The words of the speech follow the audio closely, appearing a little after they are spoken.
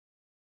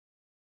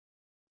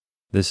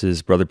This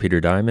is Brother Peter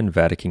Diamond,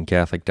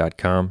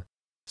 vaticancatholic.com.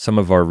 Some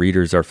of our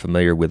readers are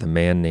familiar with a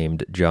man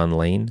named John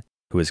Lane,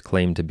 who has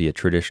claimed to be a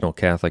traditional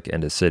Catholic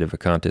and a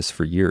sedevacantist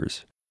for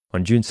years.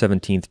 On June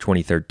 17,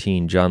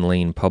 2013, John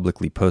Lane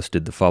publicly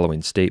posted the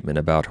following statement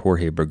about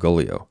Jorge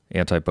Bergoglio,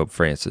 anti-Pope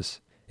Francis.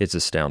 It's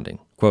astounding.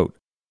 Quote,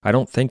 "I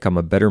don't think I'm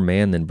a better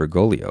man than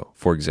Bergoglio,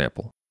 for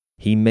example.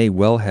 He may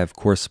well have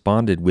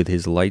corresponded with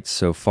his lights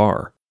so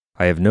far.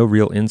 I have no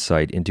real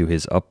insight into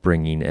his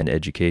upbringing and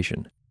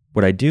education.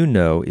 What I do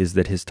know is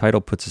that his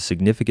title puts a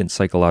significant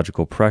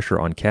psychological pressure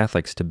on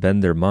Catholics to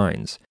bend their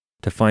minds,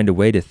 to find a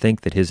way to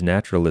think that his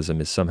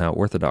naturalism is somehow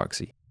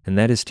orthodoxy. And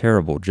that is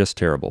terrible, just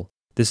terrible.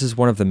 This is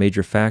one of the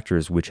major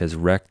factors which has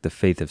wrecked the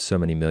faith of so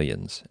many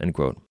millions." End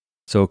quote.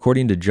 So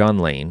according to John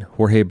Lane,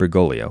 Jorge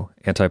Bergoglio,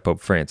 anti-Pope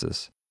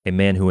Francis, a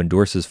man who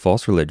endorses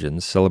false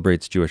religions,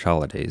 celebrates Jewish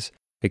holidays,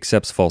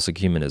 accepts false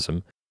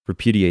ecumenism,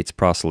 repudiates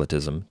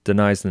proselytism,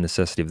 denies the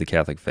necessity of the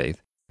Catholic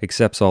faith,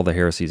 accepts all the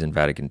heresies in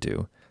Vatican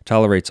II,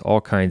 tolerates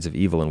all kinds of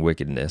evil and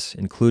wickedness,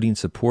 including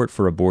support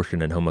for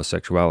abortion and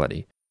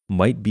homosexuality,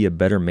 might be a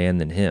better man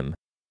than him,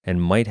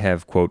 and might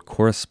have, quote,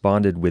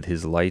 corresponded with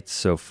his lights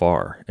so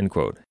far, end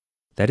quote.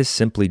 That is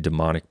simply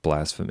demonic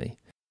blasphemy.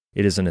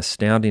 It is an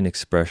astounding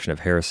expression of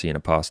heresy and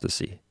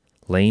apostasy.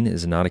 Lane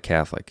is not a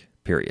Catholic,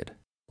 period.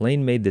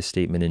 Lane made this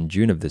statement in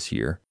June of this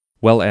year,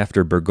 well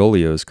after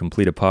Bergoglio's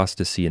complete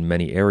apostasy in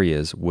many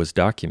areas was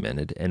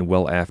documented and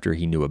well after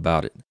he knew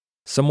about it.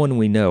 Someone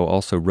we know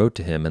also wrote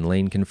to him, and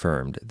Lane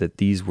confirmed that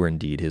these were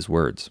indeed his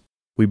words.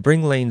 We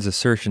bring Lane's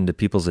assertion to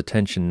people's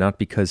attention not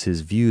because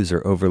his views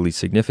are overly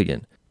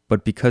significant,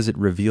 but because it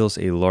reveals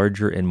a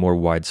larger and more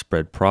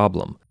widespread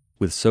problem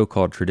with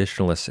so-called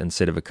traditionalists and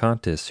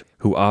sedevacantists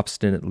who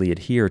obstinately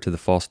adhere to the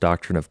false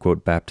doctrine of,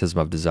 quote, baptism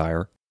of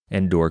desire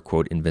and/or,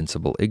 quote,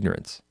 invincible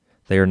ignorance.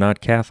 They are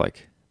not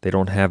Catholic. They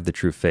don't have the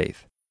true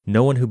faith.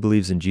 No one who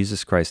believes in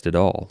Jesus Christ at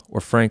all, or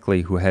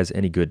frankly who has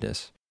any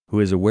goodness, who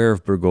is aware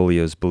of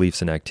Bergoglio's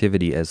beliefs and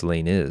activity as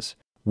Lane is,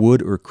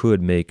 would or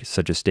could make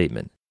such a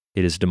statement.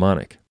 It is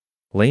demonic.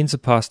 Lane's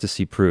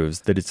apostasy proves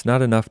that it's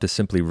not enough to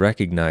simply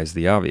recognize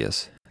the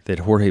obvious, that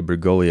Jorge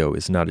Bergoglio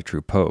is not a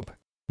true pope.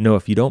 No,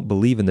 if you don't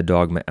believe in the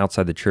dogma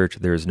outside the church,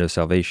 there is no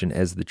salvation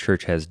as the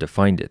church has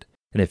defined it.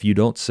 And if you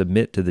don't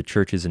submit to the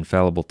church's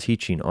infallible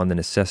teaching on the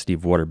necessity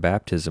of water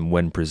baptism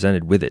when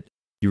presented with it,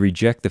 you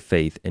reject the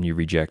faith and you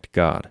reject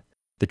God.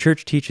 The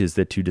Church teaches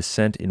that to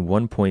dissent in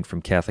one point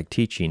from Catholic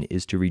teaching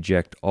is to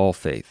reject all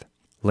faith.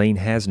 Lane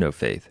has no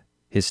faith.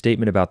 His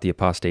statement about the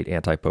apostate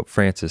anti-Pope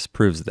Francis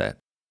proves that.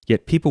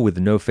 Yet people with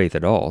no faith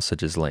at all,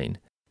 such as Lane,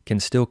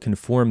 can still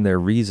conform their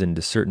reason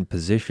to certain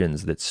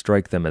positions that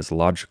strike them as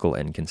logical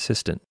and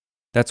consistent.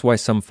 That's why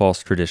some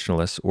false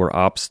traditionalists or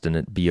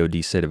obstinate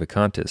BOD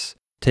sedevacantists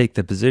take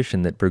the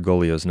position that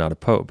Bergoglio is not a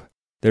pope.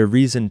 Their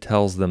reason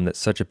tells them that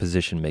such a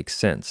position makes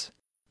sense,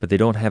 but they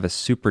don't have a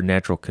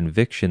supernatural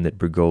conviction that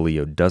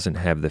Bergoglio doesn't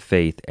have the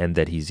faith and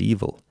that he's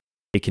evil,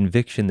 a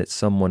conviction that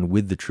someone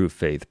with the true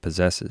faith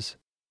possesses.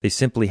 They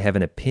simply have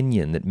an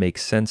opinion that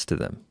makes sense to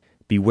them.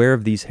 Beware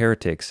of these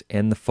heretics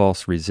and the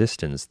false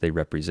resistance they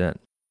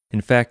represent.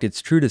 In fact,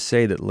 it's true to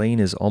say that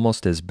Lane is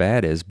almost as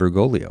bad as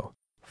Bergoglio,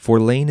 for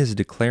Lane is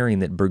declaring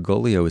that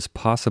Bergoglio is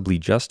possibly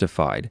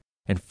justified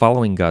and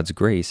following God's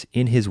grace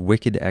in his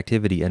wicked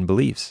activity and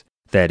beliefs.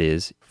 That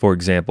is, for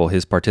example,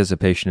 his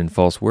participation in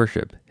false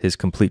worship, his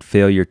complete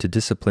failure to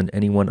discipline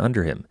anyone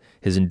under him,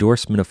 his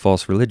endorsement of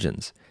false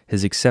religions,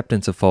 his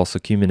acceptance of false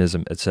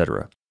ecumenism,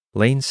 etc.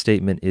 Lane's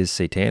statement is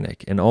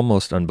satanic and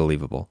almost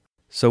unbelievable.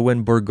 So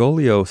when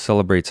Bergoglio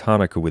celebrates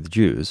Hanukkah with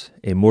Jews,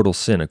 a mortal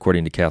sin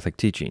according to Catholic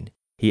teaching,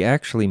 he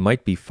actually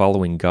might be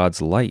following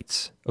God's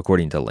lights,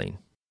 according to Lane.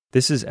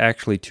 This is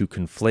actually to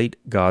conflate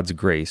God's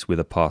grace with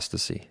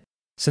apostasy.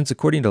 Since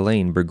according to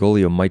Lane,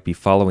 Bergoglio might be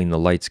following the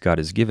lights God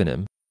has given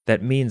him,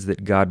 that means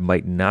that God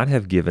might not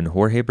have given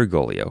Jorge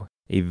Bergoglio,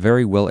 a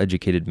very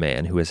well-educated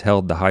man who has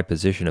held the high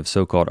position of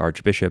so-called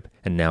archbishop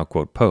and now,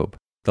 quote, pope,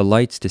 the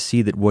lights to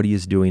see that what he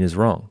is doing is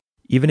wrong.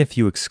 Even if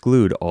you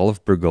exclude all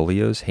of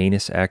Bergoglio's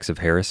heinous acts of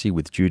heresy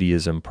with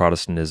Judaism,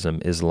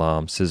 Protestantism,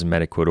 Islam,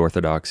 schismatic, quote,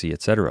 orthodoxy,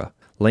 etc.,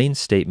 Lane's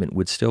statement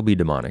would still be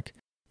demonic,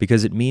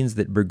 because it means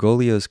that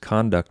Bergoglio's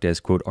conduct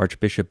as, quote,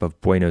 Archbishop of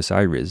Buenos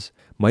Aires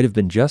might have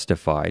been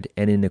justified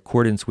and in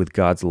accordance with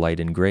God's light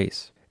and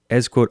grace.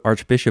 As, quote,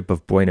 Archbishop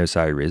of Buenos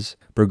Aires,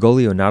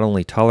 Bergoglio not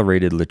only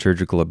tolerated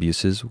liturgical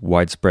abuses,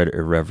 widespread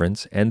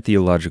irreverence, and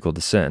theological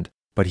dissent,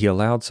 but he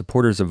allowed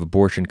supporters of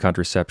abortion,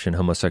 contraception,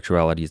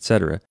 homosexuality,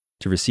 etc.,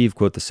 to receive,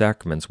 quote, the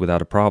sacraments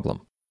without a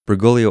problem.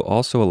 Bergoglio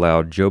also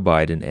allowed Joe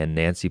Biden and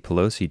Nancy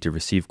Pelosi to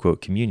receive,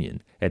 quote,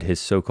 communion at his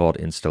so-called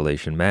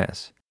installation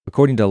mass.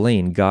 According to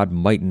Lane, God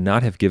might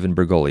not have given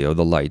Bergoglio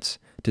the lights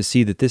to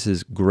see that this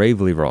is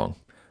gravely wrong.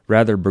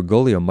 Rather,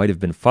 Bergoglio might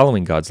have been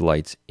following God's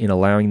lights in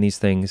allowing these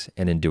things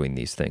and in doing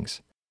these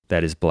things.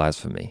 That is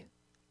blasphemy.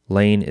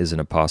 Lane is an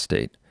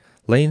apostate.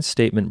 Lane's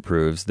statement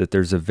proves that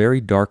there's a very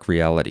dark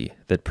reality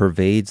that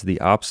pervades the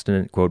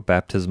obstinate, quote,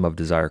 baptism of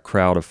desire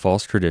crowd of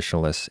false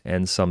traditionalists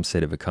and some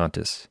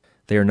sedevacantists.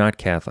 They are not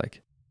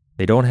Catholic.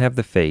 They don't have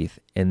the faith,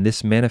 and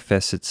this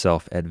manifests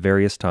itself at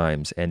various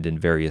times and in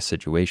various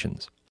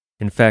situations.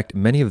 In fact,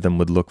 many of them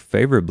would look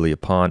favorably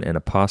upon an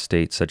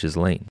apostate such as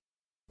Lane.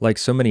 Like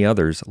so many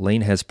others,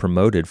 Lane has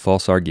promoted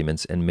false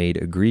arguments and made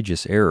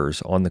egregious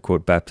errors on the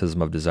quote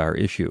baptism of desire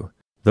issue.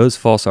 Those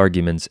false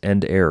arguments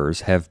and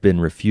errors have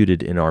been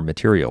refuted in our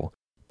material,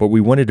 but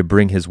we wanted to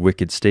bring his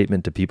wicked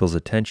statement to people's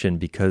attention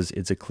because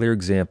it's a clear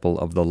example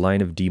of the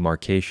line of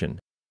demarcation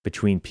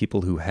between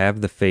people who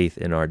have the faith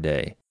in our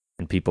day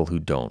and people who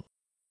don't.